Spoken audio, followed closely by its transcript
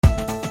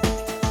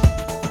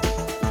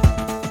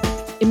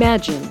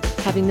Imagine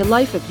having the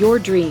life of your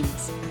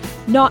dreams.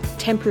 Not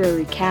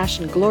temporary cash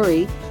and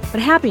glory, but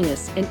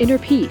happiness and inner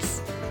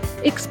peace.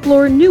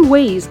 Explore new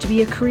ways to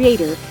be a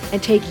creator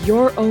and take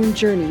your own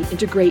journey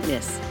into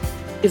greatness.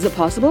 Is it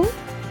possible?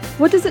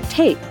 What does it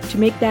take to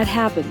make that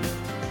happen?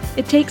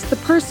 It takes the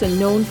person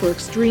known for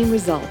extreme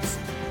results.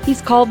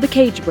 He's called the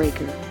cage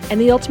breaker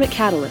and the ultimate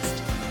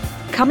catalyst.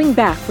 Coming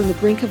back from the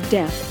brink of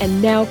death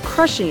and now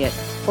crushing it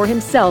for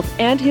himself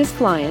and his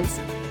clients,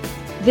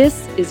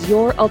 this is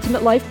Your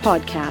Ultimate Life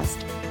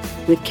Podcast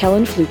with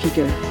Kellen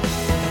Flukiger.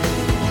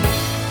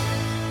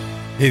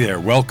 Hey there,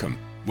 welcome.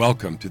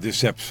 Welcome to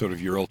this episode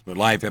of Your Ultimate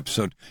Life,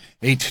 episode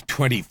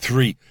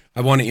 823.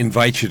 I want to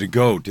invite you to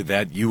go to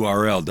that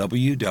URL,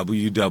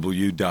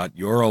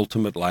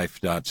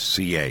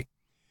 www.yourultimatelife.ca.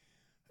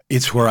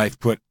 It's where I've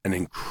put an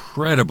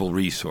incredible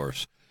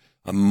resource,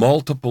 a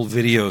multiple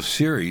video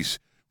series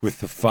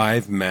with the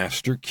 5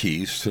 master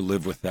keys to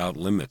live without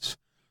limits.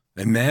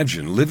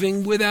 Imagine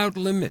living without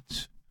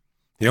limits.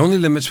 The only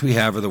limits we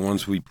have are the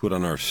ones we put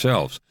on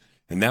ourselves.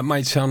 And that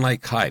might sound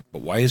like hype,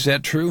 but why is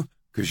that true?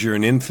 Because you're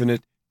an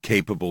infinite,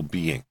 capable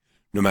being,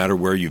 no matter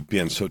where you've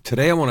been. So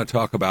today I want to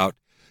talk about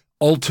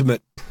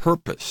ultimate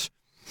purpose.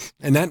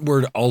 And that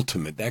word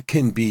ultimate, that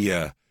can be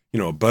a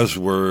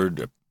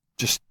buzzword,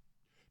 just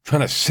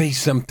trying to say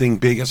something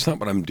big. That's not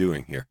what I'm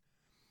doing here.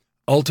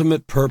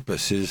 Ultimate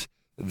purpose is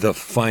the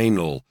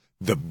final,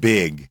 the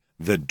big,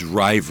 the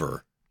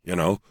driver.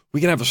 We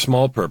can have a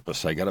small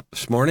purpose. I got up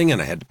this morning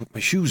and I had to put my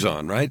shoes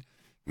on, right?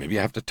 Maybe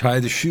I have to tie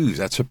the shoes.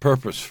 That's a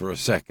purpose for a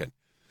second.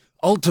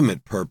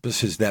 Ultimate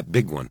purpose is that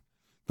big one,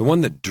 the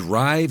one that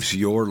drives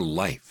your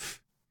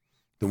life,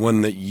 the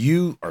one that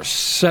you are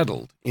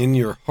settled in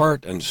your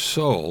heart and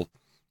soul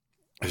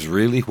is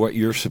really what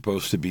you're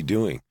supposed to be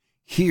doing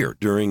here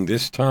during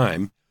this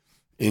time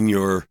in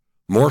your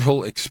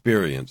mortal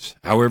experience,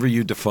 however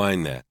you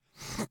define that.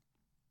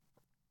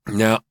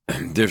 Now,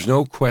 there's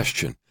no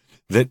question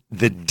that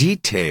the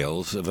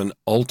details of an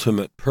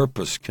ultimate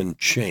purpose can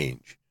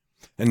change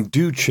and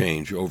do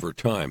change over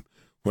time.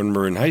 When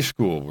we're in high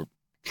school, we're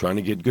trying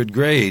to get good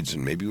grades,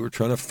 and maybe we're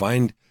trying to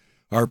find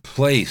our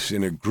place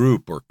in a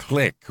group or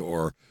clique,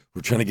 or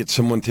we're trying to get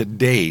someone to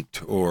date,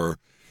 or,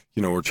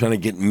 we're trying to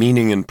get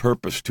meaning and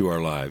purpose to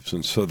our lives.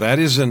 And so that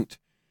isn't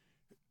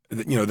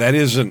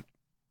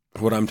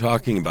what I'm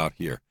talking about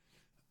here.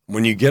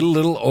 When you get a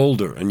little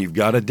older and you've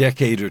got a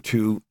decade or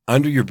two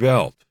under your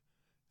belt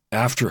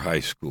after high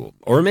school,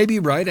 or maybe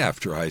right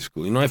after high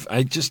school.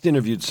 I just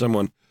interviewed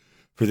someone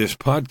for this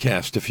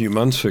podcast a few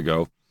months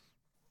ago,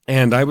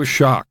 and I was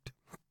shocked.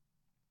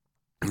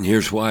 And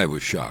here's why I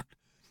was shocked.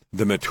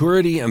 The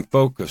maturity and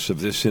focus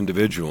of this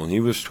individual, and he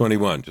was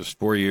 21, just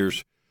 3 or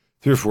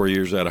 4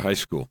 years out of high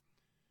school.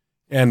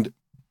 And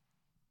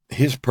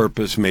his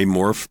purpose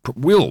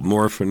will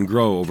morph and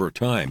grow over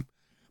time.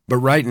 But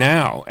right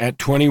now, at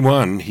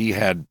 21, he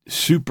had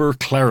super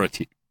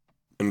clarity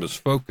and was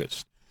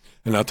focused.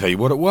 And I'll tell you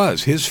what it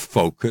was. His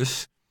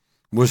focus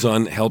was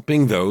on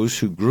helping those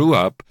who grew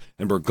up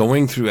and were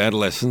going through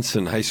adolescence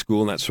and high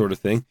school and that sort of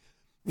thing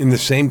in the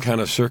same kind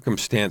of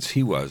circumstance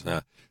he was.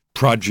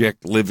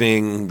 Project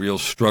living, real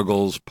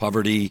struggles,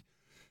 poverty,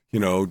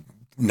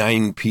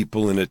 9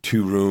 people in a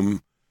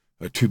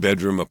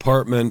 2-bedroom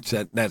apartment,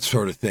 that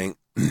sort of thing,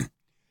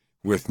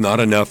 with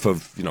not enough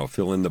of,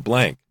 fill in the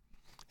blank.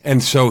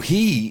 And so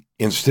he,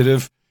 instead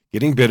of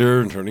getting bitter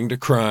and turning to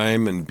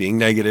crime and being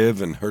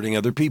negative and hurting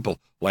other people,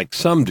 like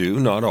some do,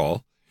 not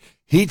all,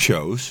 he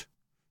chose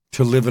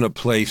to live in a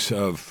place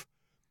of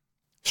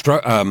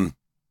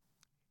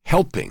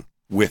helping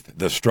with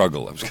the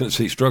struggle. I was going to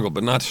say struggle,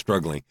 but not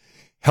struggling.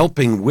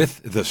 Helping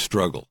with the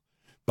struggle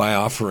by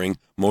offering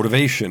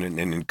motivation and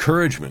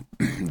encouragement.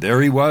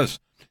 There he was.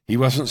 He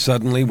wasn't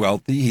suddenly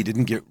wealthy. He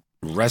didn't get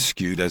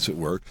rescued, as it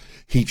were.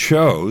 He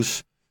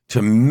chose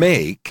to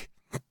make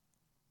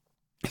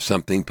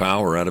something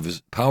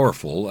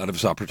powerful out of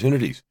his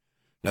opportunities.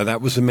 Now,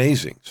 that was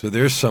amazing. So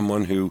there's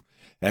someone who,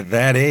 at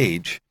that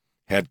age,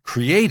 had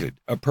created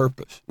a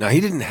purpose. Now, he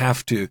didn't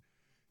have to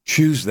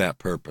choose that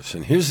purpose.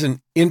 And here's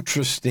an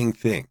interesting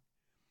thing.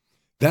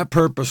 That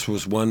purpose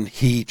was one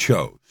he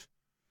chose.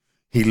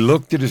 He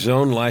looked at his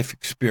own life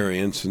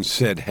experience and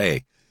said,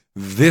 hey,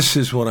 this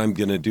is what I'm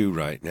going to do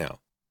right now.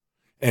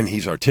 And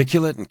he's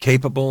articulate and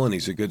capable, and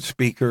he's a good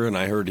speaker. And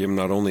I heard him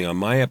not only on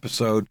my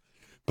episode,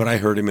 but I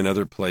heard him in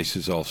other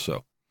places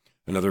also.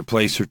 Another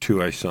place or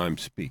two I saw him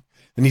speak.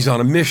 And he's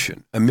on a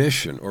mission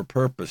or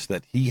purpose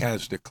that he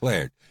has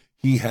declared.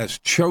 He has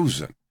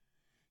chosen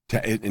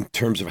in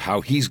terms of how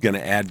he's going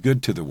to add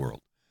good to the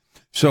world.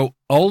 So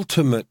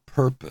ultimate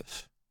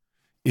purpose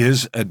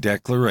is a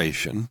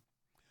declaration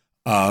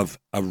of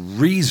a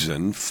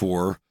reason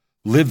for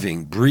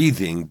living,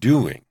 breathing,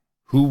 doing,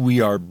 who we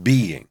are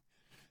being.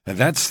 And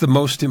that's the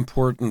most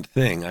important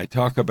thing. I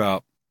talk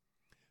about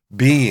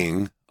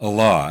being a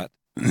lot,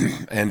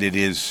 and it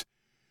is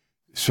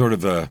sort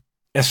of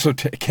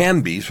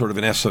can be sort of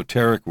an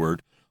esoteric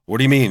word. What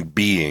do you mean,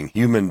 being,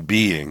 human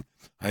being?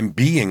 I'm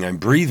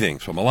breathing,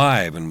 so I'm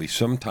alive. And we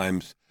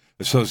sometimes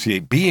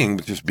associate being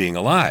with just being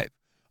alive.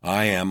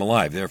 I am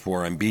alive,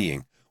 therefore I'm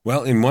being.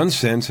 Well, in one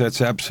sense,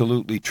 that's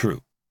absolutely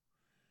true.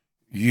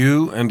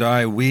 You and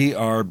I, we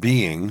are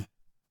being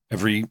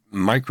every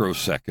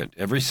microsecond,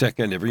 every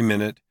second, every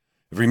minute,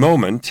 every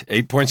moment,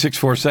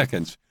 8.64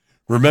 seconds.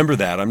 Remember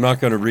that. I'm not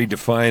going to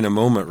redefine a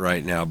moment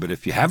right now, but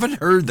if you haven't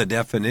heard the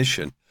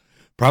definition,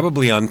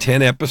 probably on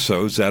 10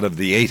 episodes out of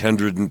the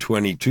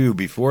 822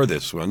 before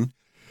this one,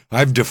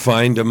 I've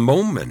defined a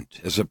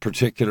moment as a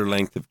particular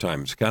length of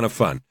time. It's kind of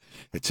fun.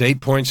 It's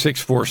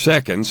 8.64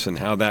 seconds, and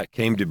how that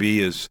came to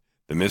be is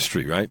the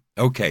mystery, right?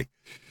 Okay.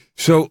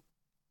 So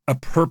a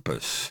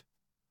purpose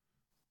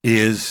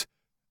is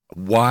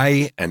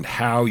why and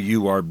how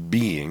you are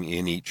being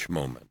in each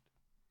moment.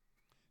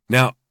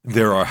 Now,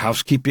 there are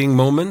housekeeping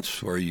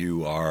moments where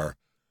you are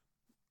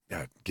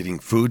getting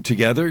food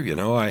together. You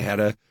know, I had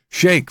a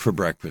shake for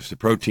breakfast, a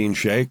protein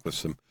shake with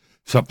some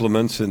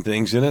supplements and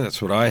things in it.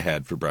 That's what I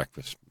had for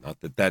breakfast. Not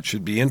that that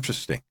should be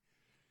interesting.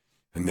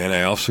 And then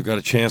I also got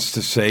a chance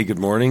to say good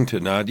morning to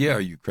Nadia,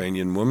 a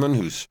Ukrainian woman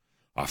who's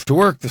off to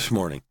work this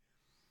morning.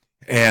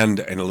 And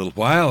in a little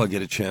while, I'll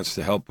get a chance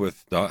to help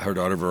with her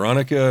daughter,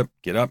 Veronica,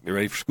 get up, get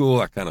ready for school,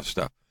 that kind of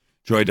stuff.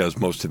 Joy does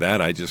most of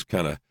that. I just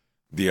kind of,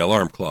 the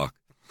alarm clock.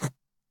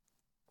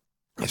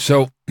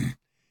 So,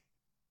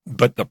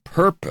 but the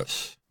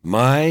purpose,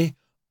 my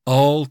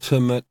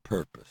ultimate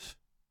purpose,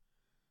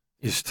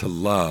 is to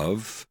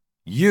love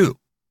you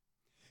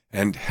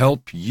and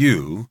help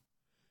you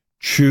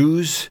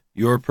choose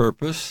your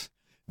purpose,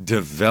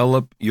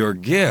 develop your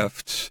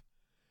gifts,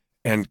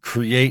 and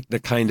create the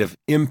kind of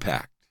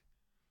impact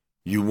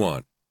you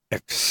want.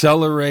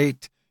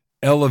 Accelerate,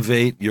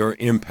 elevate your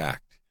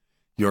impact,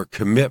 your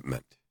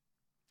commitment,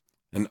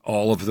 and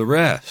all of the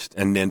rest,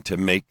 and then to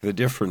make the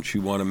difference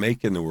you want to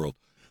make in the world.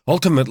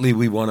 Ultimately,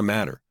 we want to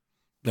matter.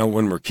 Now,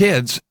 when we're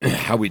kids,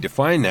 how we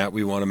define that,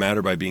 we want to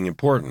matter by being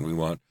important. We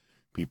want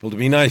people to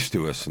be nice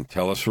to us and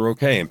tell us we're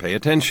okay and pay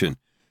attention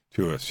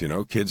to us. You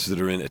know, kids that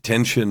are in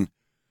attention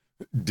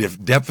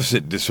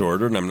deficit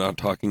disorder, and I'm not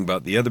talking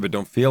about the other, but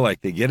don't feel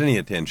like they get any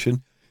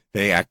attention,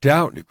 they act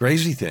out, do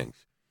crazy things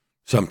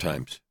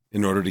sometimes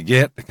in order to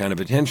get the kind of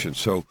attention.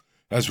 So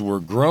as we're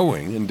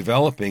growing and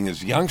developing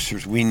as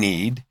youngsters, we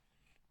need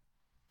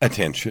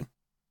attention.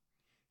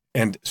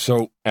 And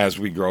so as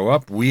we grow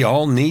up, we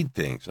all need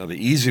things. Now, the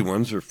easy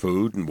ones are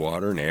food and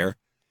water and air,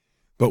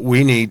 but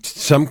we need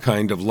some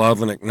kind of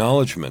love and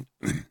acknowledgement.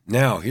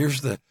 Now,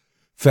 here's the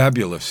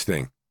fabulous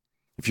thing.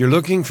 If you're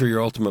looking for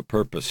your ultimate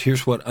purpose,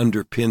 here's what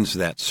underpins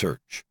that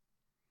search.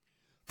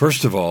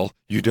 First of all,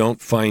 you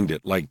don't find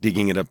it like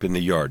digging it up in the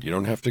yard. You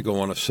don't have to go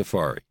on a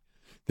safari.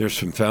 There's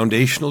some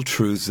foundational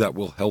truths that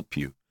will help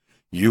you.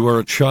 You are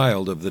a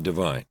child of the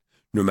divine.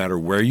 No matter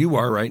where you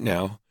are right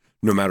now,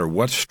 no matter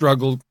what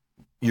struggle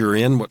you're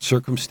in, what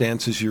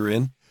circumstances you're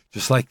in,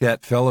 just like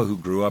that fellow who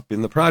grew up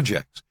in the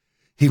projects.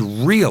 He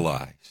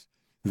realized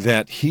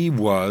that he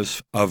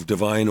was of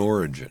divine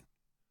origin,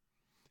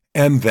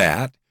 and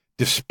that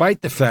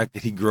despite the fact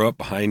that he grew up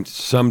behind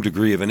some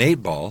degree of an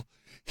 8-ball,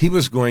 he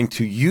was going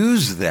to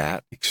use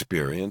that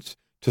experience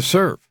to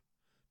serve,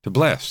 to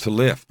bless, to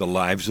lift the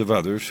lives of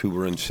others who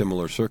were in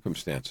similar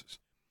circumstances.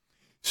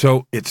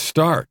 So it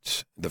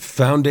starts, the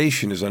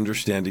foundation is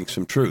understanding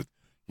some truth.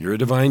 You're a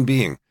divine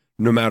being,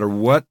 no matter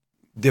what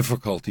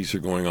difficulties are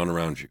going on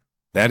around you.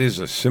 That is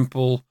a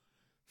simple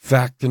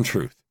fact and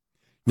truth.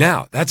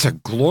 Now, that's a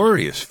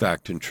glorious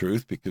fact and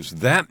truth, because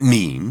that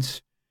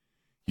means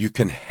you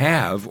can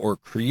have or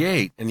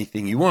create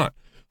anything you want.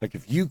 Like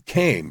if you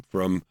came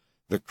from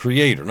the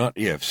Creator, not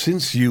if,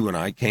 since you and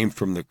I came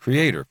from the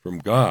Creator, from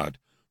God,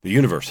 the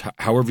universe,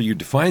 however you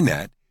define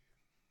that,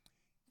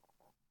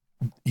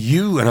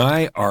 you and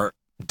I are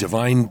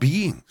divine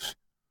beings.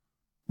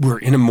 We're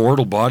in a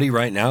mortal body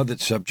right now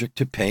that's subject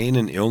to pain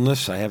and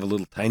illness. I have a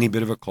little tiny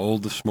bit of a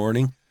cold this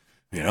morning.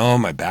 You know,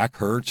 my back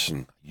hurts,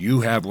 and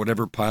you have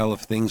whatever pile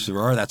of things there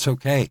are. That's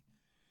okay.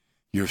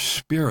 Your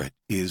spirit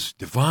is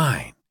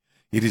divine.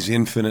 It is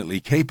infinitely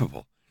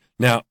capable.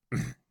 Now,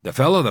 the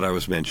fellow that I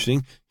was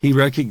mentioning, he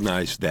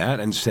recognized that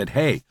and said,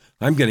 hey,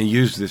 I'm going to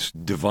use this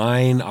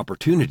divine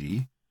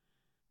opportunity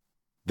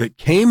that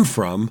came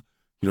from,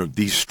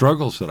 these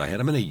struggles that I had.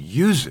 I'm going to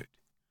use it.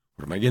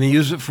 What am I going to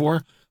use it for?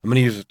 I'm going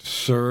to use it to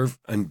serve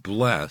and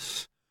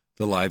bless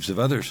the lives of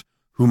others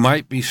who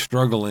might be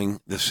struggling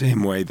the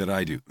same way that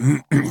I do.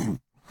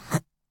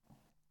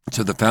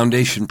 So the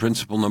foundation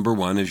principle number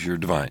 1 is you're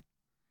divine.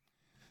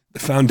 The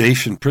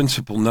foundation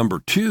principle number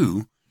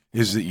 2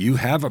 is that you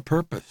have a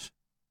purpose.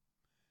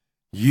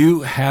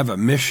 You have a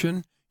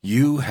mission.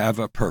 You have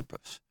a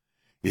purpose.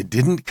 It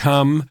didn't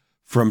come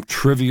from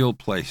trivial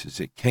places.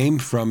 It came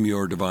from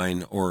your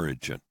divine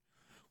origin.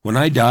 When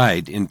I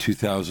died in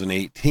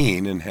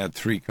 2018 and had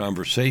 3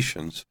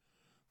 conversations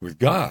with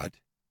God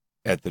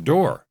at the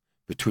door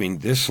between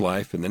this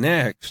life and the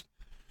next,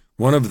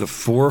 one of the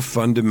 4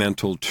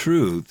 fundamental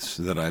truths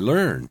that I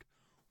learned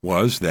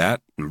was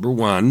that, number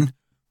 1,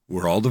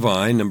 we're all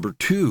divine. Number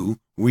 2,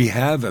 we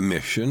have a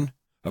mission,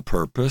 a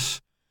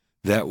purpose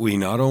that we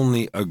not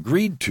only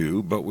agreed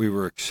to, but we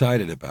were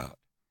excited about.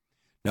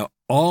 Now,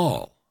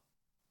 all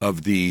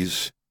of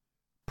these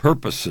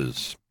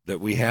purposes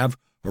that we have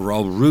are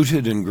all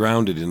rooted and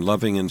grounded in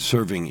loving and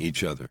serving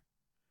each other.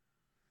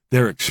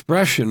 Their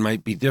expression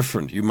might be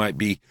different. You might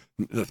be,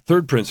 the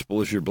third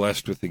principle is you're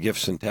blessed with the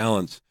gifts and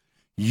talents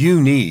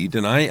you need,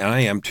 and I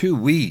am too.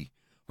 We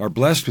are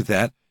blessed with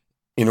that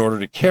in order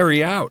to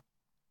carry out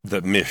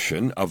the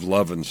mission of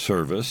love and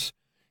service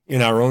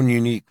in our own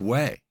unique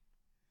way.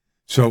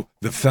 So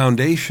the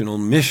foundational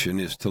mission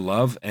is to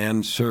love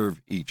and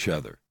serve each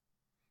other.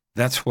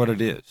 That's what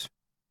it is.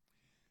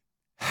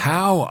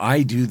 How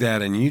I do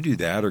that and you do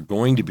that are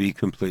going to be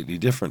completely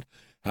different.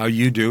 How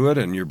you do it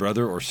and your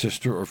brother or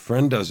sister or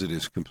friend does it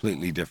is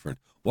completely different.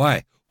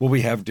 Why? Well,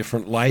 we have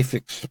different life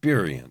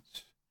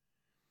experience.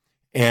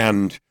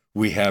 And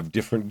we have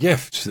different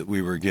gifts that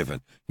we were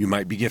given. You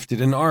might be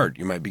gifted in art.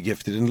 You might be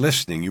gifted in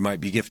listening. You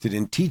might be gifted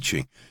in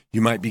teaching. You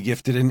might be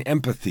gifted in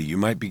empathy. You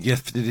might be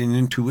gifted in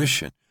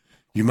intuition.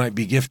 You might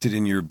be gifted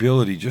in your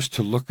ability just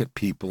to look at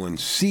people and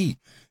see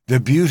the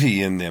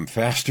beauty in them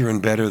faster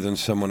and better than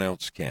someone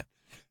else can.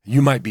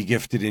 You might be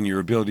gifted in your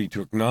ability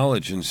to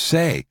acknowledge and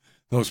say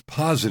those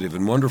positive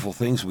and wonderful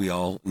things we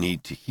all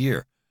need to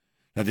hear.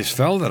 Now, this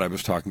fellow that I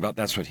was talking about,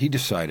 that's what he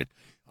decided.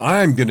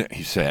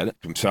 He said to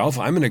himself,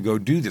 I'm going to go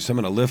do this. I'm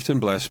going to lift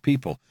and bless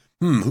people.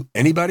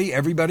 Anybody?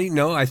 Everybody?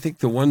 No, I think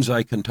the ones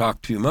I can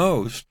talk to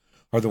most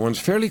are the ones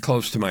fairly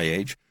close to my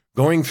age,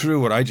 going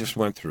through what I just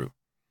went through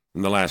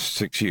in the last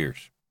 6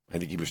 years. I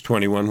think he was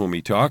 21 when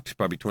we talked,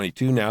 probably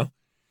 22 now.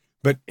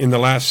 But in the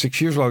last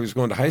 6 years while he was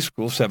going to high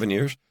school, 7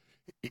 years,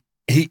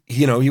 he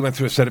went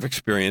through a set of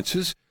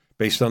experiences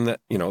based on that,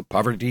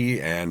 poverty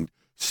and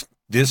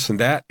this and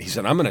that. He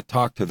said, I'm going to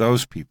talk to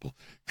those people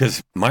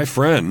because my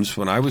friends,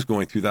 when I was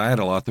going through that, I had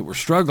a lot that were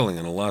struggling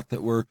and a lot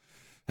that were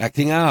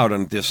acting out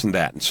and this and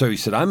that. And so he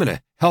said, I'm going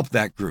to help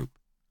that group.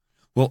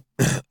 Well,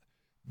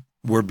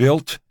 we're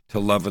built to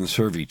love and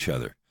serve each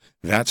other.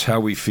 That's how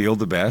we feel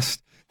the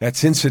best.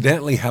 That's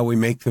incidentally how we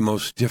make the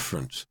most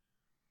difference.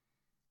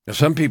 Now,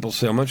 some people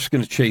say, I'm just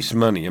going to chase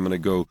money. I'm going to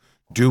go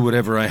do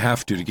whatever I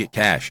have to get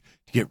cash,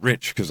 to get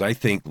rich, because I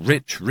think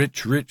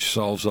rich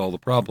solves all the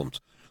problems.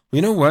 Well,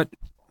 you know what?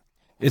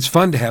 It's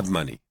fun to have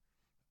money.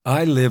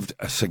 I lived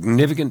a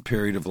significant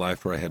period of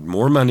life where I had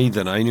more money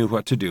than I knew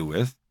what to do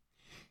with,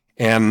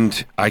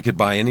 and I could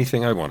buy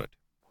anything I wanted.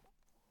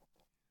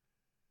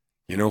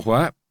 You know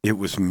what? It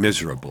was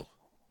miserable.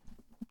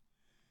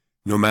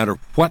 No matter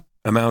what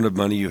amount of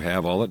money you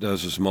have, all it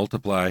does is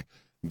multiply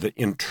the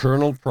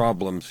internal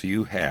problems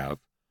you have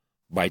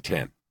by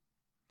 10.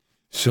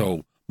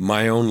 So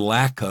my own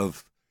lack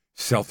of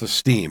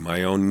self-esteem,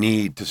 my own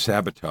need to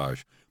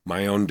sabotage,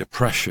 my own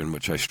depression,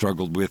 which I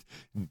struggled with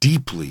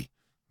deeply.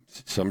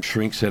 Some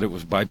shrink said it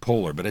was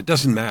bipolar, but it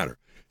doesn't matter.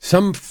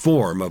 Some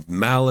form of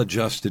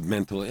maladjusted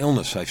mental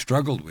illness I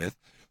struggled with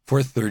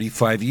for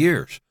 35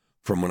 years,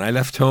 from when I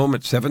left home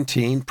at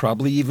 17,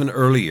 probably even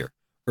earlier,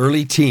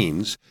 early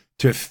teens,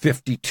 to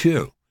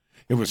 52.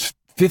 It was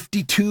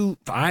 52,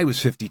 I was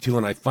 52,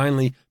 and I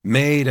finally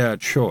made a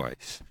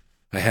choice.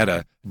 I had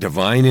a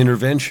divine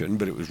intervention,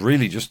 but it was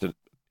really just a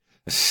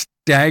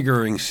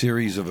staggering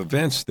series of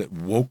events that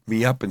woke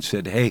me up and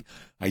said, hey,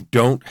 I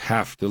don't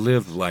have to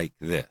live like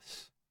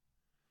this.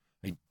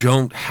 I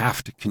don't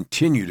have to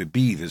continue to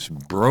be this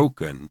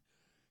broken,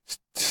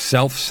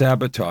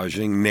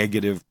 self-sabotaging,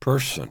 negative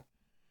person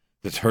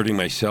that's hurting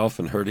myself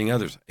and hurting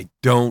others. I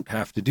don't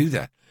have to do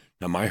that.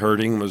 Now, my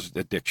hurting was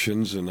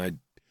addictions, and I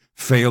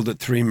failed at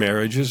 3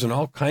 marriages and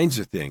all kinds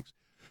of things.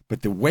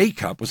 But the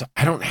wake-up was,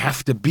 I don't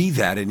have to be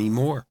that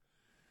anymore.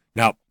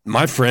 Now,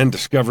 my friend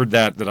discovered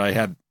that I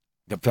had,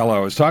 the fellow I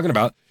was talking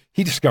about,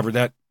 he discovered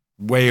that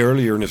way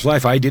earlier in his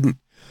life. I didn't.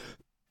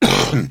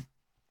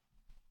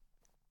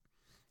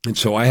 And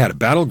so I had a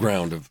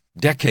battleground of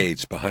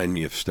decades behind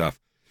me of stuff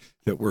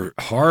that were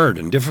hard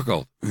and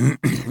difficult.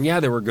 Yeah,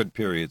 there were good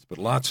periods, but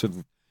lots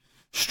of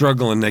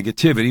struggle and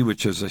negativity,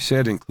 which, as I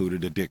said,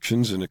 included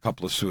addictions and a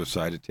couple of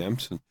suicide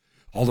attempts and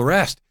all the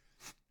rest.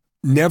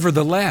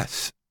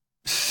 Nevertheless,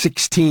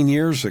 16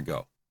 years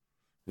ago,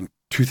 in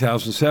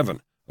 2007,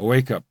 a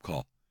wake-up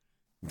call.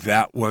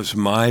 That was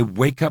my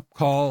wake-up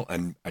call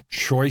and a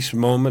choice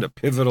moment, a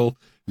pivotal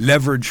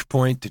leverage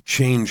point to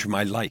change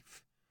my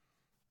life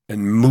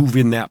and move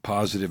in that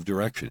positive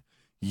direction.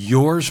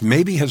 Yours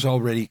maybe has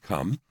already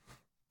come,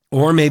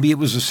 or maybe it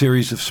was a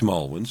series of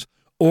small ones,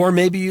 or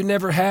maybe you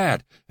never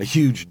had a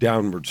huge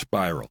downward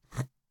spiral.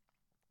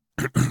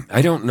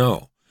 I don't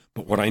know,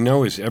 but what I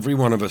know is every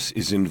one of us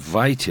is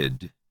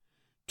invited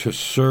to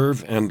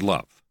serve and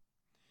love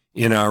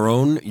in our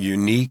own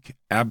unique,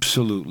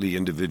 absolutely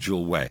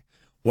individual way.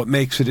 What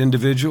makes it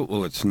individual?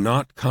 Well, it's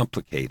not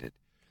complicated.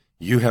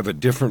 You have a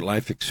different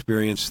life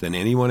experience than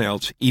anyone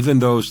else, even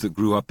those that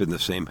grew up in the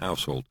same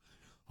household.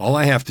 All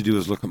I have to do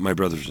is look at my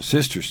brothers and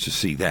sisters to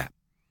see that.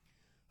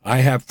 I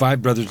have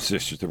 5 brothers and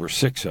sisters. There were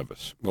 6 of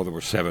us. Well, there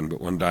were 7,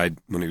 but one died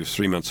when he was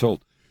 3 months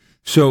old.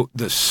 So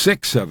the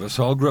 6 of us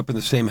all grew up in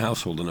the same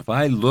household, and if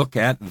I look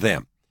at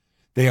them,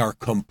 they are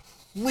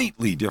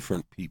completely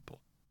different people.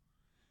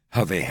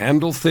 How they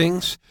handle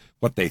things,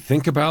 what they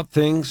think about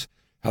things,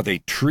 how they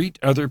treat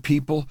other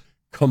people,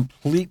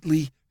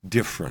 completely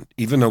different.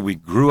 Even though we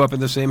grew up in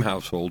the same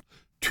household,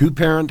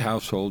 two-parent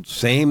household,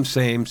 same.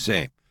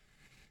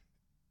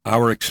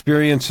 Our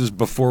experiences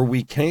before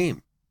we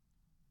came,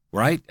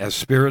 right? As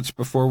spirits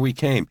before we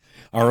came.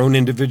 Our own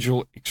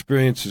individual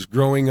experiences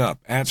growing up,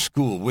 at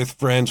school, with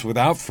friends,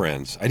 without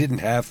friends. I didn't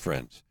have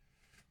friends.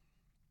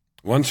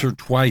 Once or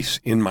twice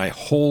in my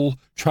whole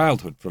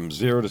childhood, from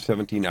 0 to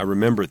 17, I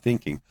remember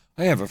thinking,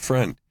 I have a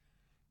friend.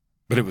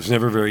 But it was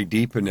never very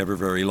deep and never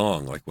very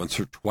long. Like once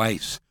or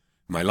twice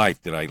in my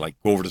life did I go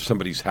over to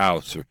somebody's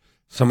house or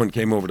someone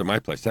came over to my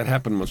place. That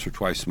happened once or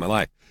twice in my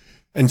life.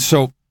 And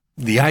so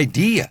the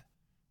idea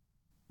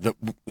that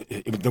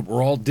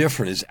we're all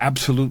different is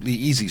absolutely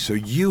easy. So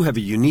you have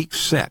a unique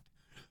set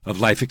of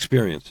life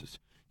experiences.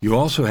 You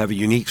also have a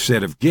unique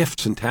set of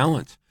gifts and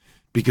talents,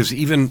 because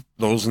even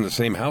those in the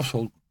same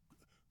household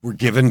were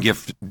given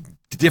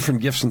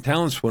different gifts and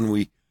talents when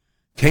we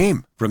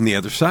came from the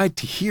other side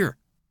to here.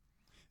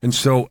 And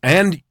so,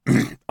 and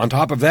on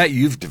top of that,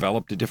 you've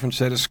developed a different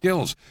set of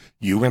skills.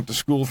 You went to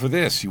school for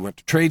this. You went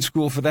to trade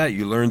school for that.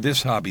 You learned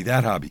this hobby,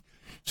 that hobby.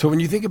 So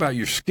when you think about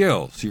your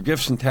skills, your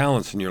gifts and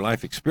talents, and your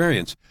life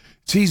experience,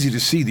 it's easy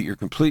to see that you're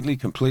completely,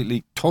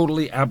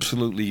 totally,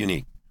 absolutely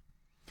unique.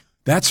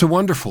 That's a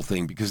wonderful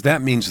thing, because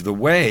that means the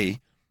way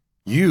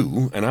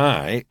you and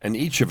I and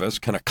each of us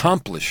can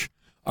accomplish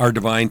our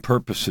divine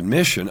purpose and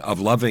mission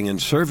of loving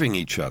and serving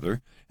each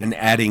other and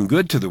adding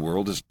good to the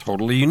world is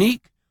totally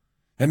unique.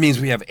 That means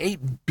we have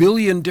 8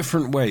 billion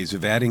different ways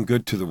of adding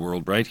good to the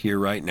world right here,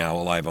 right now,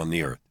 alive on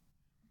the earth.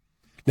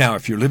 Now,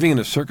 if you're living in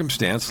a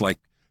circumstance like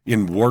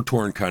in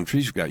war-torn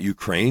countries, you've got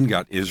Ukraine,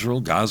 got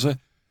Israel, Gaza,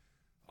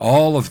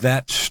 all of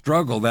that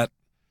struggle that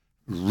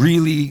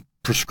really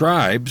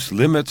prescribes,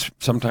 limits,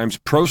 sometimes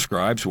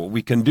proscribes what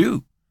we can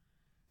do.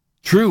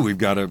 True, we've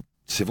got a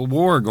civil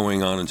war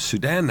going on in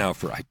Sudan now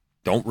for, I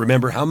don't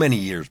remember how many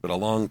years, but a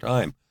long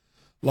time.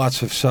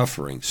 Lots of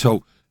suffering.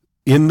 So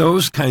in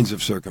those kinds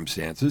of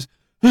circumstances,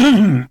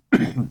 our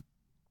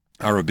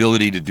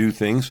ability to do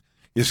things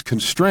is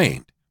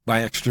constrained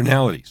by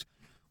externalities.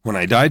 When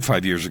I died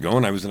 5 years ago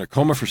and I was in a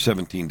coma for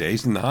 17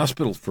 days in the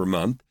hospital for a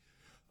month,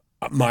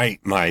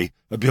 my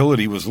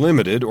ability was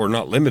limited, or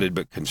not limited,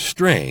 but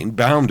constrained,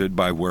 bounded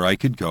by where I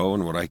could go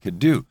and what I could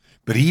do.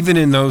 But even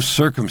in those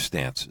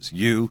circumstances,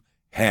 you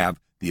have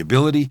the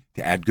ability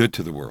to add good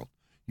to the world.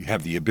 You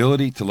have the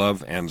ability to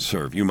love and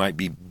serve. You might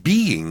be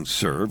being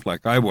served,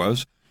 like I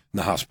was in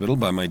the hospital,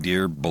 by my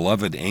dear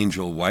beloved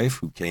angel wife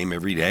who came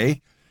every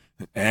day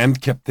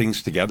and kept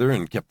things together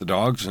and kept the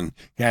dogs and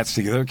cats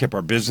together, kept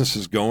our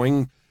businesses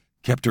going,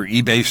 kept her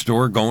eBay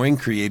store going,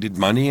 created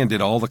money, and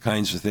did all the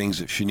kinds of things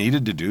that she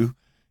needed to do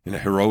in a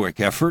heroic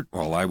effort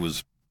while I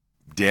was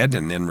dead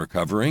and then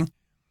recovering.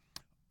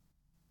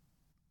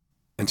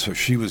 And so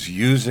she was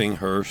using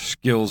her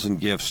skills and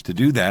gifts to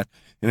do that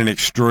in an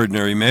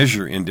extraordinary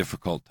measure in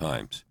difficult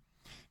times.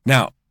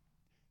 Now,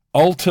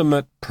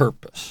 ultimate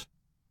purpose.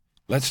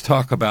 Let's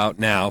talk about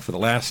now, for the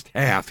last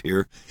half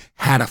here,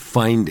 how to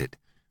find it.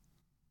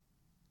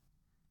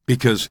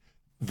 Because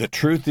the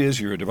truth is,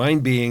 you're a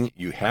divine being,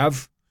 you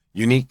have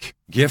unique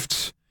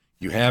gifts,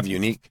 you have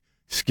unique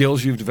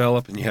skills you've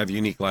developed, and you have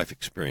unique life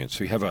experience.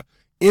 So you have an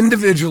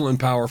individual and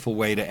powerful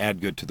way to add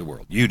good to the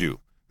world. You do.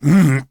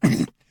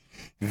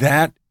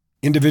 That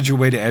individual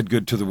way to add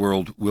good to the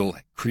world will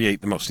create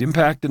the most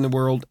impact in the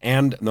world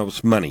and the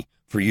most money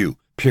for you,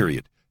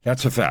 period.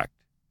 That's a fact.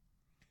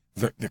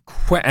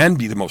 And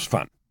be the most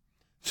fun.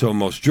 So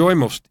most joy,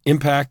 most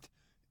impact,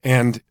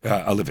 and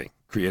a living.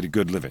 Create a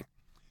good living.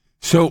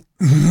 So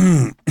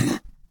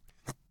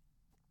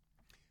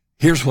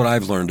here's what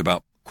I've learned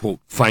about, quote,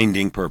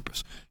 finding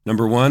purpose.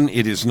 Number one,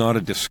 it is not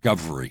a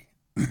discovery.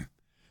 I'm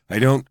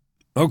going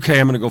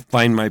to go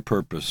find my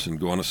purpose and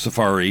go on a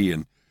safari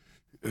and,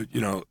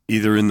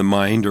 either in the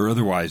mind or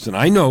otherwise. And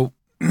I know,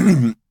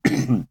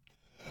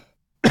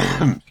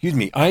 excuse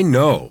me, I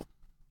know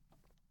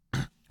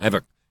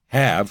I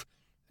have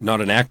not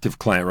an active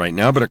client right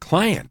now, but a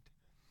client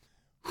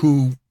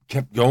who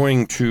kept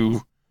going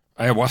to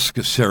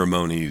ayahuasca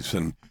ceremonies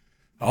and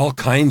all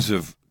kinds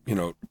of,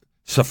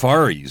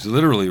 safaris,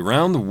 literally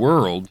around the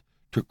world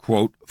to,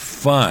 quote,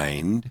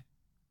 find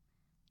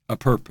a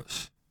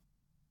purpose.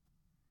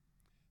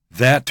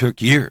 That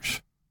took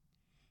years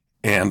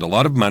and a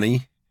lot of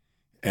money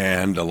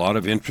and a lot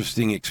of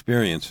interesting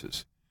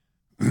experiences.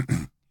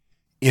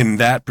 In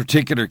that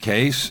particular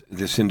case,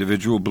 this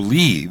individual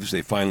believes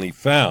they finally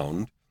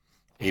found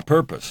a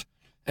purpose.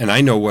 And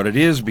I know what it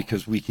is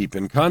because we keep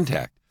in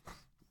contact.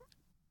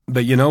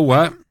 But you know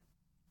what?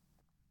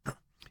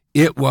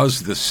 It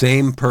was the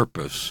same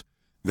purpose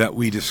that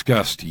we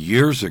discussed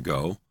years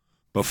ago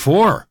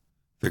before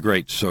the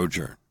Great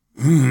Sojourn.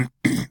 The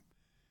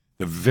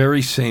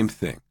very same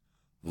thing.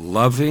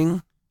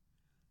 Loving,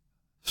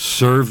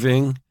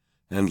 serving,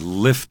 and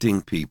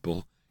lifting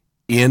people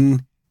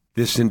in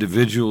this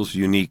individual's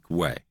unique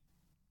way.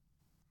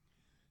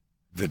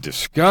 The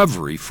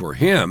discovery for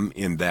him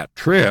in that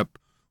trip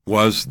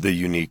was the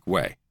unique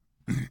way.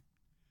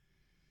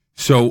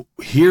 So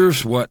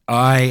here's what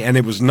and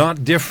it was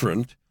not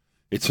different.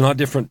 It's not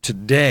different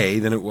today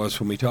than it was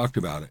when we talked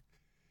about it.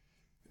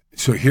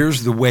 So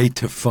here's the way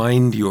to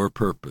find your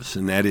purpose,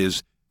 and that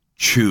is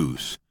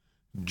choose.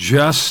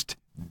 Just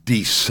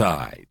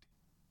decide.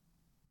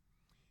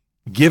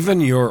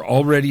 Given your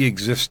already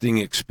existing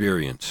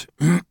experience,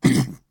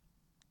 the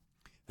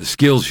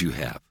skills you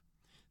have,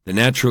 the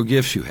natural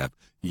gifts you have,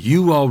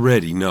 you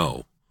already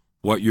know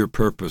what your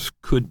purpose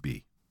could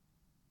be.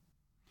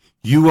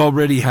 You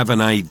already have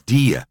an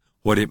idea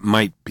what it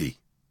might be.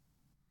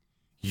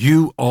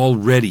 You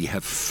already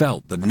have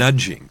felt the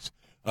nudgings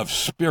of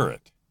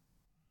spirit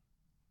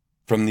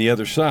from the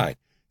other side,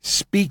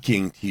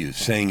 speaking to you,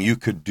 saying you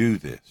could do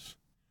this.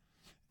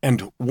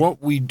 And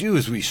what we do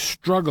is we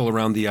struggle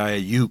around the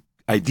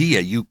idea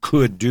you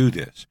could do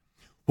this.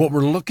 What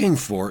we're looking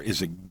for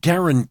is a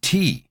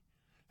guarantee,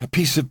 a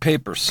piece of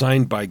paper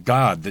signed by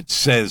God that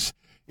says,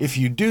 if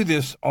you do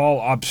this, all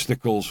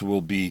obstacles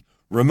will be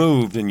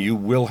removed and you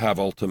will have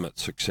ultimate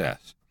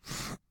success.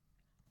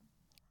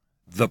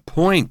 The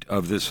point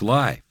of this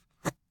life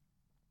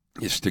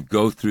is to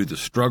go through the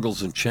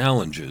struggles and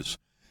challenges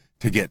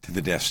to get to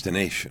the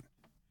destination.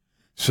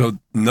 So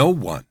no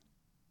one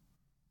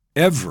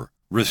ever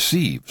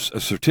receives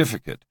a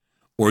certificate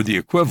or the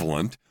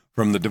equivalent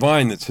from the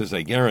divine that says,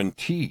 I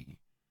guarantee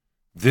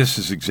this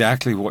is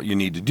exactly what you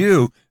need to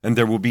do, and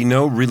there will be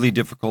no really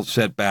difficult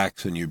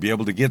setbacks, and you'll be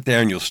able to get there,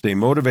 and you'll stay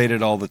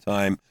motivated all the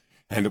time,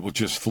 and it will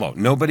just flow.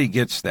 Nobody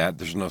gets that.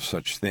 There's no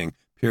such thing.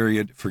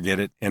 Period. Forget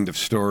it. End of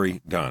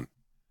story. Done.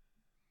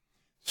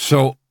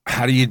 So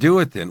how do you do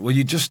it then? Well,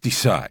 you just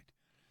decide.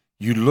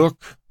 You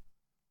look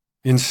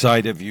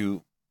inside of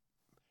you,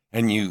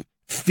 and you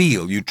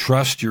feel, you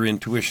trust your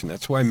intuition.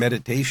 That's why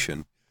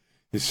meditation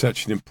is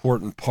such an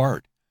important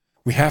part.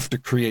 We have to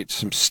create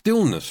some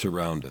stillness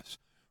around us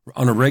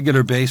on a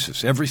regular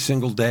basis, every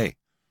single day.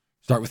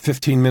 Start with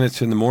 15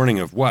 minutes in the morning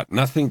of what?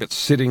 Nothing but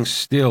sitting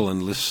still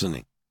and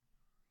listening.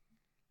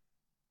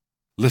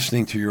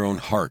 Listening to your own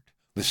heart,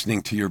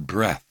 listening to your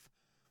breath,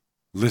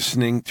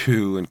 listening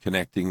to and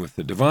connecting with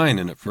the divine.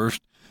 And at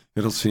first,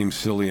 it'll seem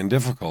silly and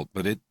difficult,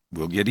 but it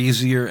will get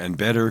easier and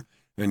better,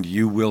 and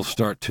you will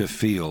start to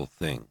feel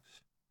things.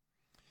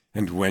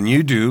 And when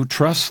you do,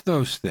 trust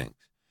those things.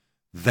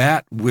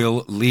 That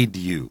will lead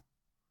you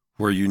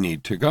where you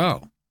need to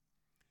go.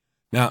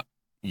 Now,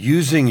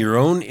 using your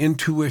own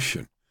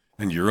intuition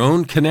and your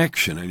own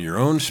connection and your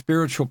own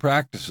spiritual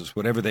practices,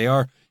 whatever they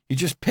are, you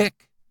just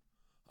pick.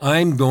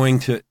 I'm going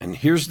to, and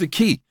here's the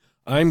key,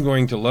 I'm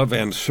going to love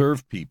and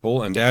serve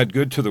people and add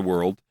good to the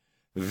world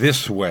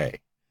this way.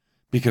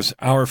 Because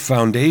our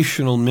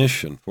foundational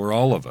mission for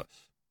all of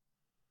us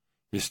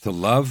is to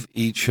love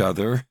each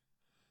other,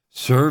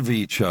 serve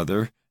each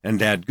other, and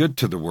add good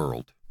to the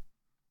world.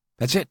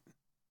 That's it.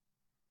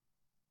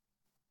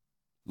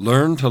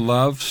 Learn to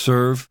love,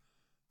 serve,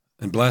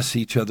 and bless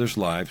each other's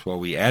lives while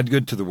we add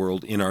good to the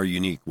world in our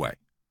unique way.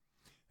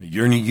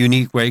 Your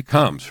unique way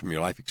comes from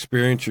your life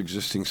experience, your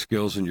existing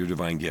skills, and your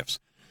divine gifts.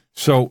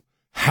 So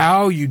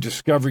how you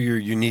discover your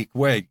unique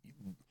way,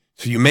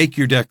 so you make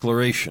your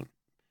declaration.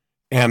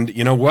 And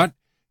you know what?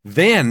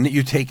 Then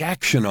you take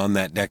action on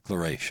that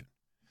declaration.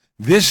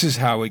 This is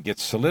how it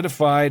gets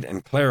solidified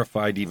and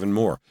clarified even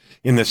more.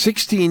 In the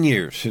 16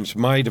 years since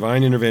my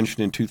divine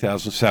intervention in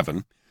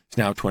 2007, it's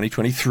now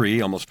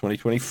 2023, almost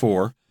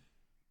 2024,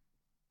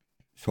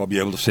 so I'll be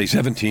able to say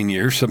 17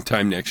 years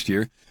sometime next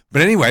year.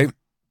 But anyway,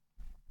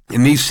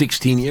 in these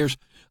 16 years,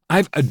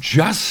 I've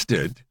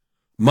adjusted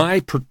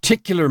my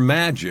particular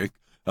magic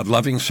of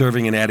loving,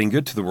 serving, and adding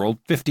good to the world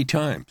 50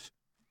 times.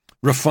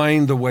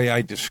 Refined the way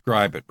I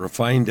describe it,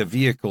 refined the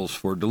vehicles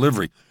for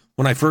delivery.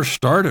 When I first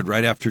started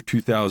right after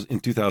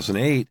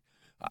 2008,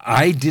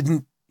 I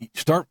didn't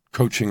start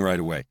coaching right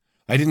away.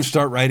 I didn't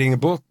start writing a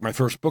book, my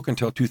first book,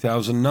 until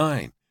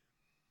 2009.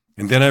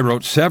 And then I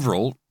wrote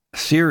several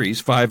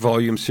series,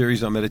 5-volume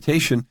series on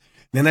meditation.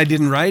 Then I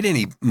didn't write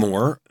any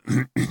more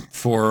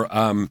for,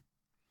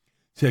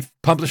 so I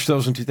published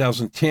those in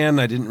 2010.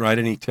 I didn't write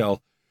any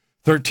till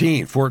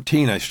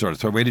 14 I started.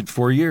 So I waited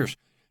 4 years.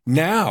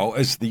 Now,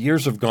 as the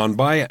years have gone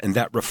by and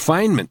that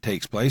refinement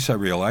takes place, I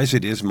realize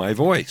it is my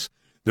voice,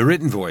 the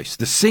written voice,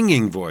 the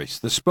singing voice,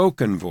 the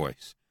spoken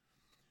voice.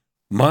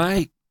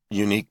 My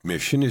unique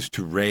mission is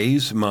to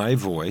raise my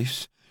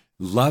voice,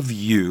 love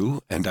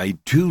you, and I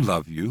do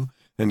love you,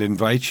 and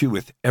invite you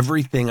with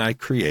everything I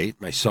create,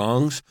 my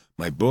songs,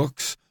 my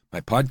books,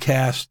 my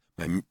podcast,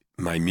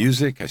 my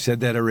music, I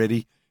said that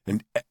already,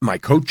 and my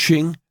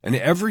coaching and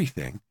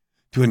everything,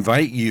 to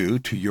invite you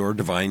to your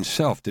divine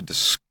self, to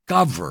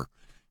discover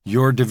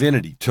your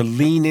divinity, to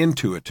lean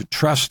into it, to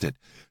trust it,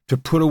 to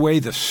put away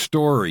the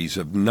stories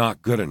of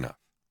not good enough.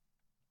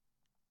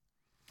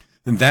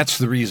 And that's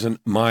the reason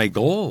my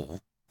goal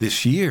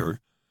this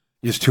year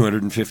is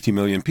 250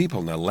 million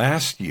people. Now,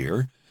 last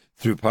year,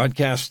 through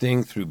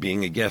podcasting, through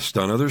being a guest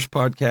on others'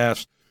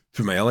 podcasts,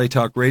 through my LA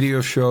Talk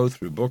radio show,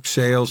 through book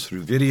sales,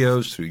 through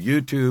videos, through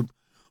YouTube,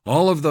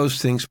 all of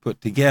those things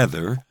put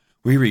together,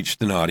 we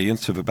reached an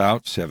audience of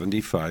about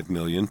 75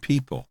 million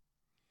people.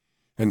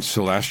 And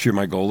so last year,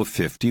 my goal of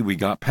 50, we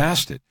got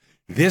past it.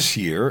 This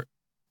year,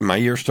 my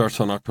year starts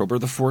on October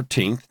the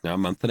 14th, now a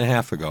month and a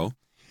half ago.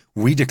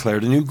 we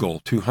declared a new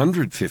goal,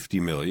 250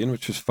 million,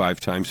 which is 5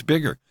 times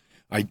bigger.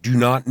 I do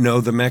not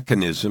know the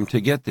mechanism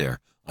to get there.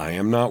 I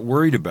am not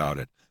worried about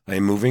it. I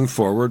am moving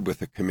forward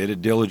with a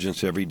committed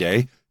diligence every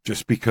day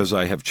just because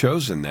I have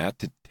chosen that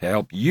to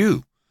help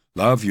you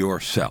love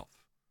yourself,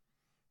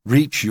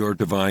 reach your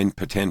divine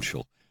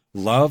potential,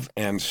 love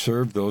and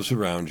serve those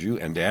around you,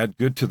 and add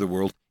good to the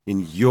world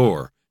in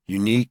your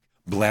unique,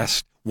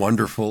 blessed,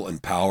 wonderful,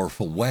 and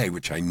powerful way,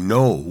 which I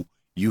know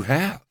you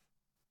have.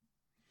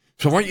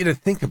 So I want you to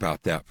think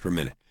about that for a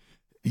minute.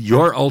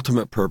 Your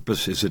ultimate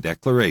purpose is a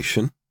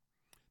declaration,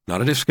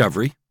 not a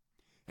discovery.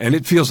 And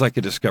it feels like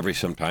a discovery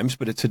sometimes,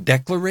 but it's a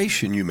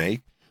declaration you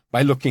make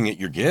by looking at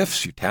your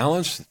gifts, your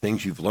talents, the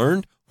things you've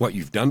learned, what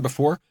you've done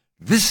before.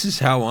 This is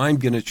how I'm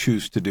going to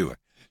choose to do it.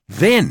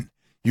 Then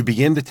you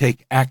begin to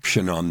take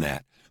action on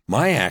that.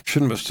 My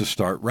action was to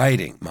start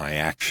writing. My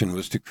action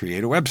was to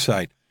create a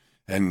website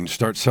and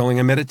start selling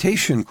a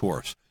meditation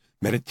course.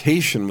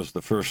 Meditation was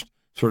the first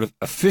sort of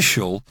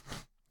official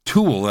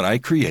tool that I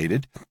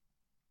created,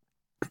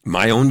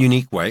 my own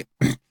unique way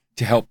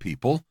to help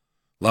people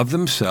love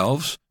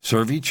themselves,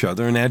 serve each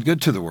other, and add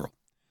good to the world.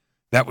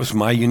 That was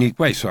my unique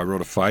way. So I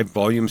wrote a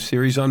 5-volume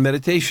series on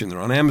meditation. They're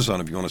on Amazon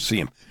if you want to see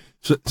them.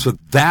 So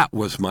that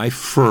was my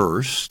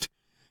first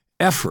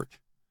effort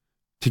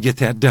to get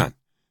that done,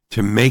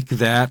 to make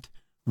that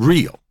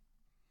real.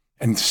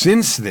 And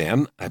since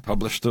then, I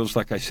published those,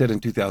 like I said, in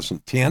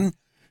 2010,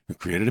 and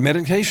created a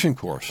meditation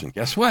course. And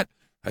guess what?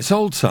 I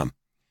sold some.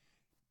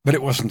 But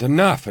it wasn't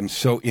enough. And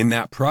so in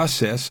that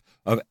process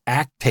of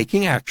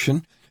taking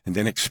action and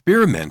then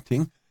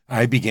experimenting,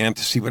 I began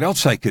to see what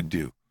else I could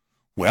do.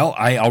 Well,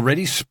 I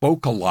already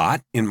spoke a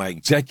lot in my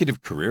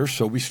executive career,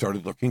 so we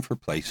started looking for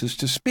places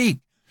to speak.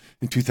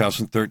 In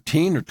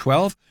 2013 or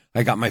 12,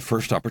 I got my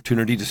first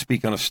opportunity to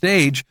speak on a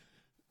stage,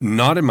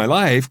 not in my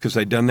life, because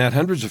I'd done that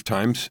hundreds of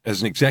times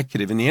as an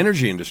executive in the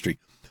energy industry.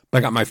 But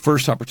I got my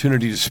first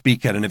opportunity to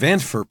speak at an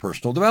event for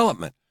personal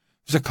development.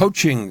 It was a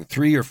coaching,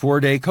 3 or 4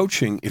 day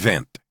coaching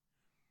event.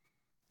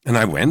 And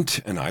I went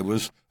and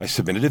I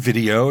submitted a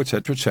video, et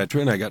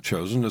cetera, and I got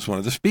chosen as one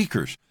of the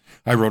speakers.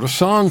 I wrote a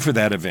song for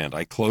that event.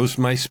 I closed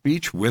my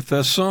speech with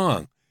a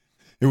song.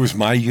 It was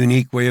my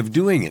unique way of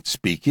doing it,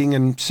 speaking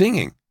and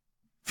singing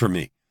for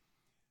me.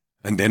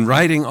 And then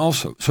writing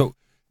also. So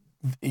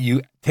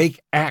you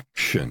take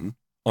action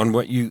on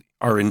what you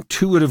are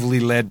intuitively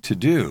led to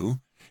do,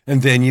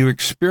 and then you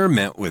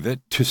experiment with it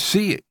to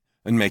see it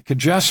and make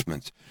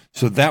adjustments.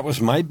 So that was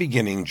my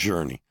beginning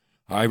journey.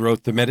 I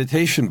wrote the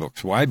meditation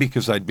books. Why?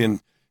 Because I'd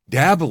been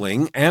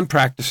dabbling and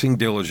practicing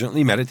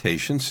diligently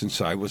meditation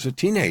since I was a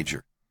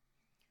teenager.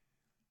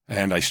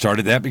 And I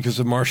started that because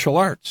of martial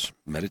arts.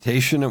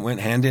 Meditation, it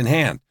went hand in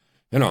hand.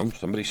 You know,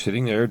 somebody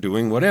sitting there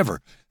doing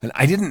whatever. And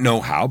I didn't know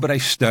how, but I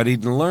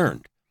studied and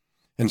learned.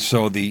 And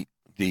so the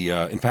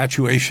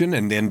infatuation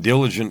and then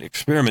diligent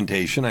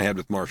experimentation I had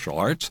with martial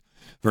arts,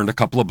 earned a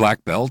couple of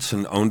black belts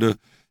and owned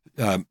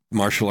a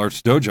martial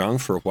arts dojang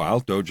for a while.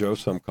 Dojo,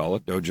 some call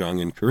it, dojang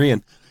in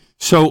Korean.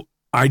 So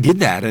I did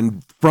that,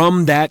 and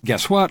from that,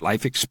 guess what?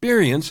 Life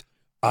experience,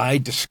 I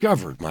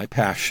discovered my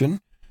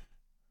passion,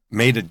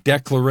 made a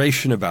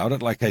declaration about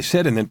it, like I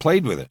said, and then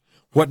played with it.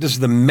 What does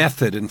the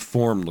method and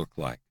form look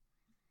like?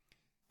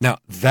 Now,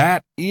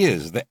 that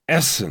is the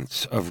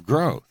essence of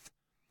growth,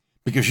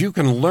 because you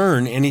can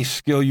learn any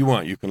skill you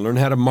want. You can learn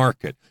how to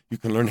market. You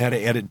can learn how to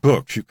edit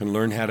books. You can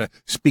learn how to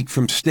speak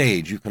from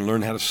stage. You can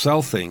learn how to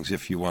sell things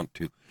if you want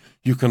to.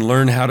 You can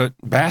learn how to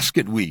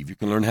basket weave. You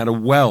can learn how to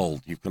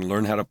weld. You can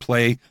learn how to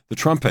play the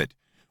trumpet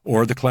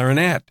or the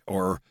clarinet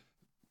or,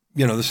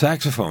 the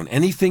saxophone.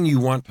 Anything you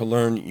want to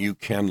learn, you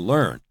can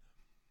learn.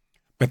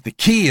 But the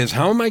key is,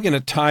 how am I going to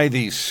tie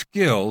these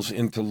skills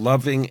into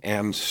loving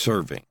and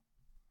serving?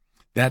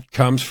 That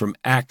comes from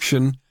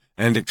action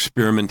and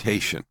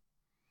experimentation.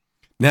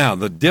 Now,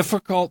 the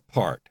difficult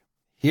part,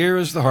 here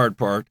is the hard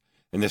part,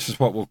 and this is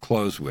what we'll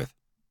close with.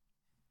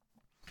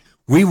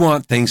 We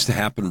want things to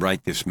happen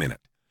right this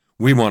minute.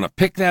 We want to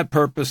pick that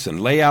purpose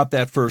and lay out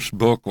that first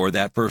book or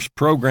that first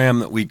program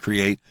that we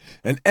create,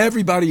 and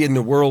everybody in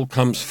the world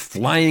comes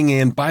flying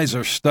in, buys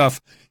our stuff.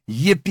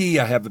 Yippee,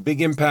 I have a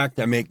big impact,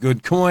 I make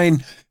good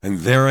coin, and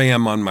there I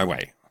am on my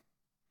way.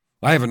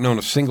 I haven't known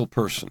a single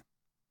person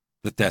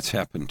that's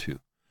happened to.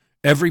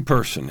 Every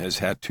person has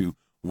had to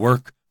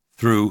work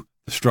through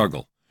the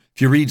struggle.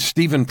 If you read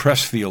Stephen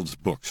Pressfield's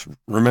books,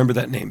 remember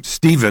that name,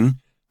 Stephen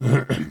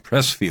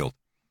Pressfield.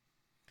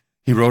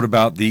 He wrote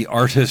about the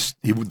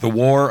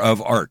war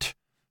of art.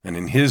 And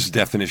in his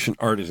definition,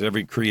 art is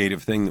every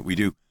creative thing that we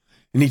do.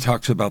 And he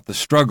talks about the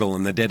struggle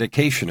and the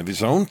dedication of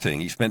his own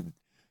thing. He spent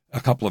a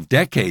couple of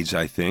decades,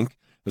 I think,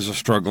 as a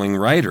struggling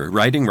writer,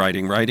 writing,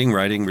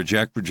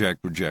 reject,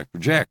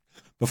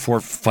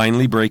 before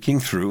finally breaking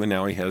through. And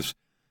now he has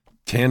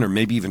 10 or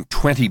maybe even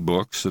 20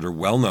 books that are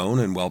well-known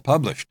and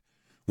well-published.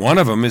 One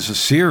of them is a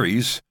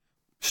series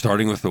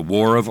starting with the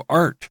War of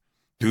Art,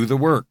 Do the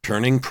Work,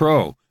 Turning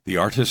Pro, The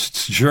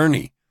Artist's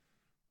Journey.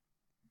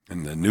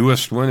 And the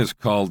newest one is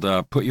called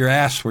Put Your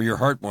Ass Where Your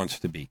Heart Wants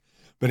to Be.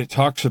 But it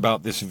talks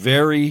about this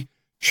very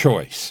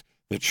choice,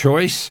 the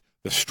choice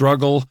the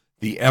struggle,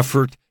 the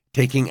effort,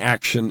 taking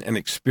action, and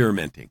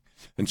experimenting.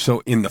 And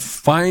so in the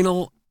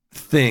final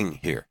thing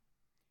here,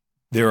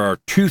 there are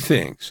two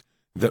things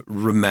that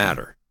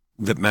matter,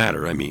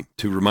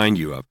 to remind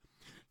you of.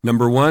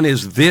 Number one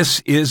is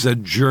this is a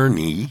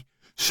journey,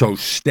 so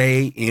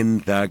stay in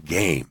the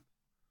game.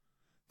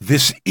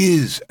 This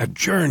is a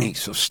journey,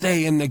 so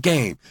stay in the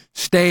game.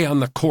 Stay on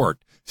the court.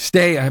 I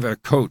have a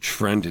coach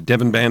friend,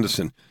 Devin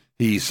Bandison.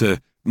 He's a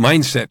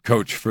mindset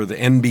coach for the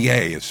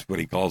NBA, is what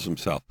he calls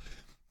himself.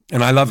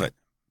 And I love it.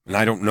 And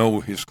I don't know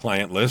his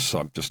client list, so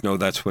I just know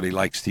that's what he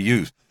likes to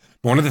use.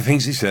 One of the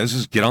things he says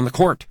is get on the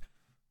court,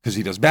 because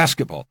he does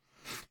basketball.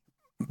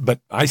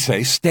 But I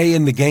say stay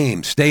in the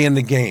game, stay in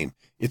the game.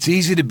 It's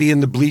easy to be in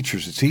the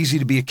bleachers. It's easy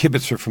to be a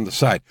kibitzer from the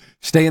side.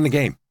 Stay in the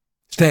game.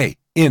 Stay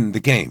in the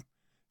game.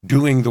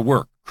 Doing the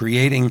work,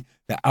 creating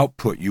the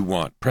output you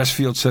want.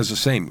 Pressfield says the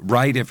same.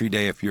 Write every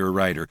day if you're a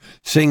writer.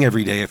 Sing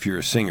every day if you're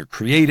a singer.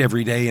 Create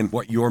every day in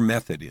what your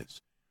method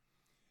is.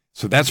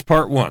 So that's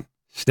part one.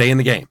 Stay in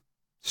the game.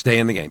 Stay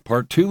in the game.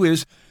 Part two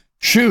is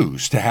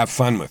choose to have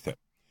fun with it.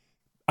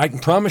 I can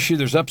promise you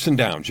there's ups and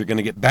downs. You're going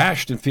to get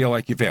bashed and feel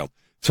like you failed.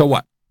 So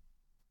what?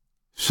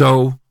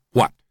 So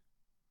what?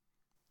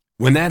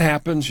 When that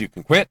happens, you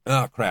can quit.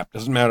 Oh, crap.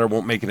 Doesn't matter. I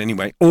won't make it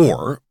anyway.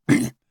 Or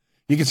you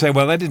can say,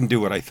 well, I didn't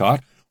do what I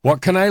thought. What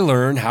can I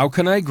learn? How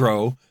can I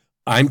grow?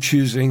 I'm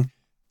choosing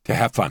to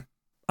have fun.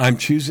 I'm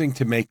choosing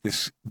to make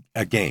this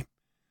a game,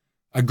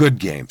 a good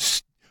game.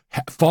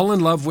 Fall in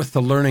love with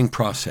the learning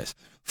process.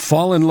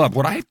 Fall in love.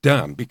 What I've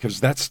done,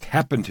 because that's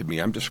happened to me,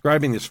 I'm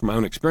describing this from my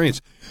own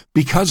experience,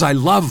 because I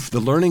love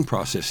the learning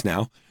process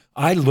now,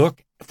 I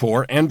look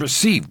for and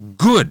receive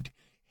good,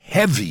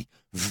 heavy,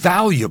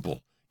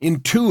 valuable,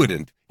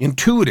 intuition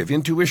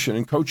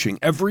and coaching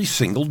every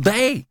single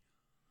day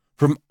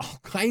from all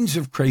kinds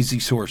of crazy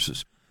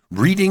sources.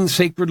 Reading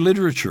sacred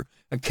literature,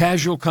 a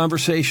casual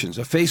conversations,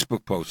 a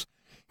Facebook post.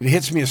 It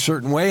hits me a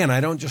certain way, and I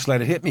don't just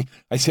let it hit me.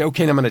 I say,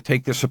 okay, I'm going to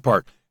take this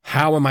apart.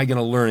 How am I going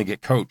to learn and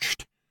get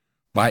coached?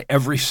 By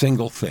every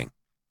single thing.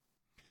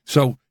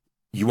 So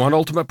you want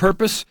ultimate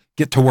purpose?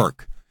 Get to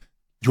work.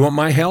 You want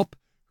my help?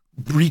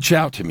 Reach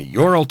out to me,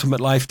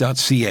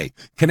 yourultimatelife.ca.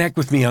 Connect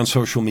with me on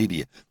social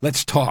media.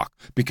 Let's talk,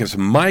 because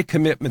my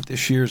commitment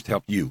this year is to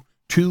help you,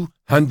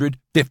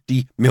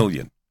 250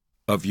 million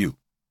of you.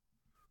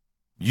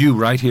 You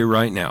right here,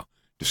 right now.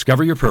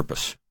 Discover your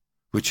purpose,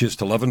 which is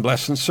to love and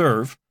bless and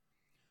serve.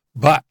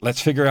 But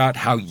let's figure out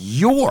how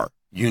your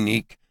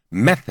unique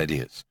method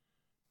is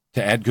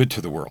to add good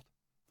to the world.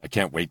 I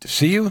can't wait to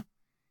see you.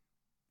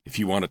 If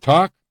you want to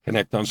talk,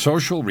 connect on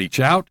social, reach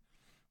out.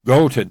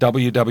 Go to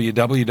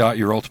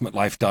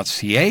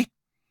www.yourultimatelife.ca.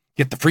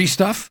 Get the free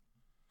stuff,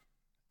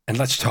 and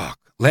let's talk.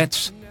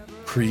 Let's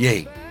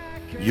create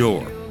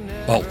your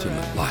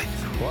ultimate life.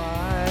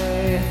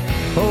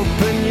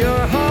 Open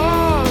your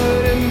heart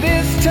and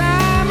this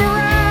time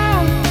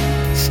around.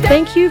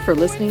 Thank you for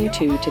listening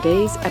to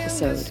today's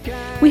episode.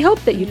 We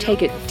hope that you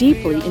take it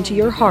deeply into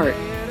your heart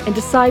and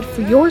decide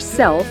for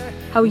yourself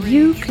how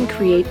you can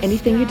create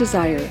anything you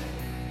desire.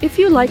 If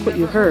you like what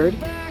you heard,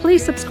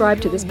 please subscribe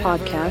to this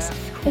podcast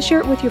and share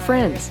it with your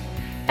friends.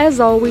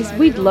 As always,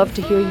 we'd love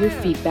to hear your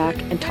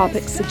feedback and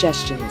topic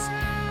suggestions.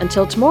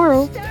 Until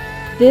tomorrow,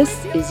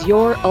 this is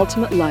Your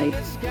Ultimate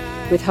Life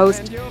with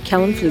host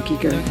Kellen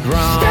Flukiger.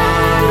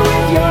 Stand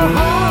with your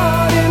heart.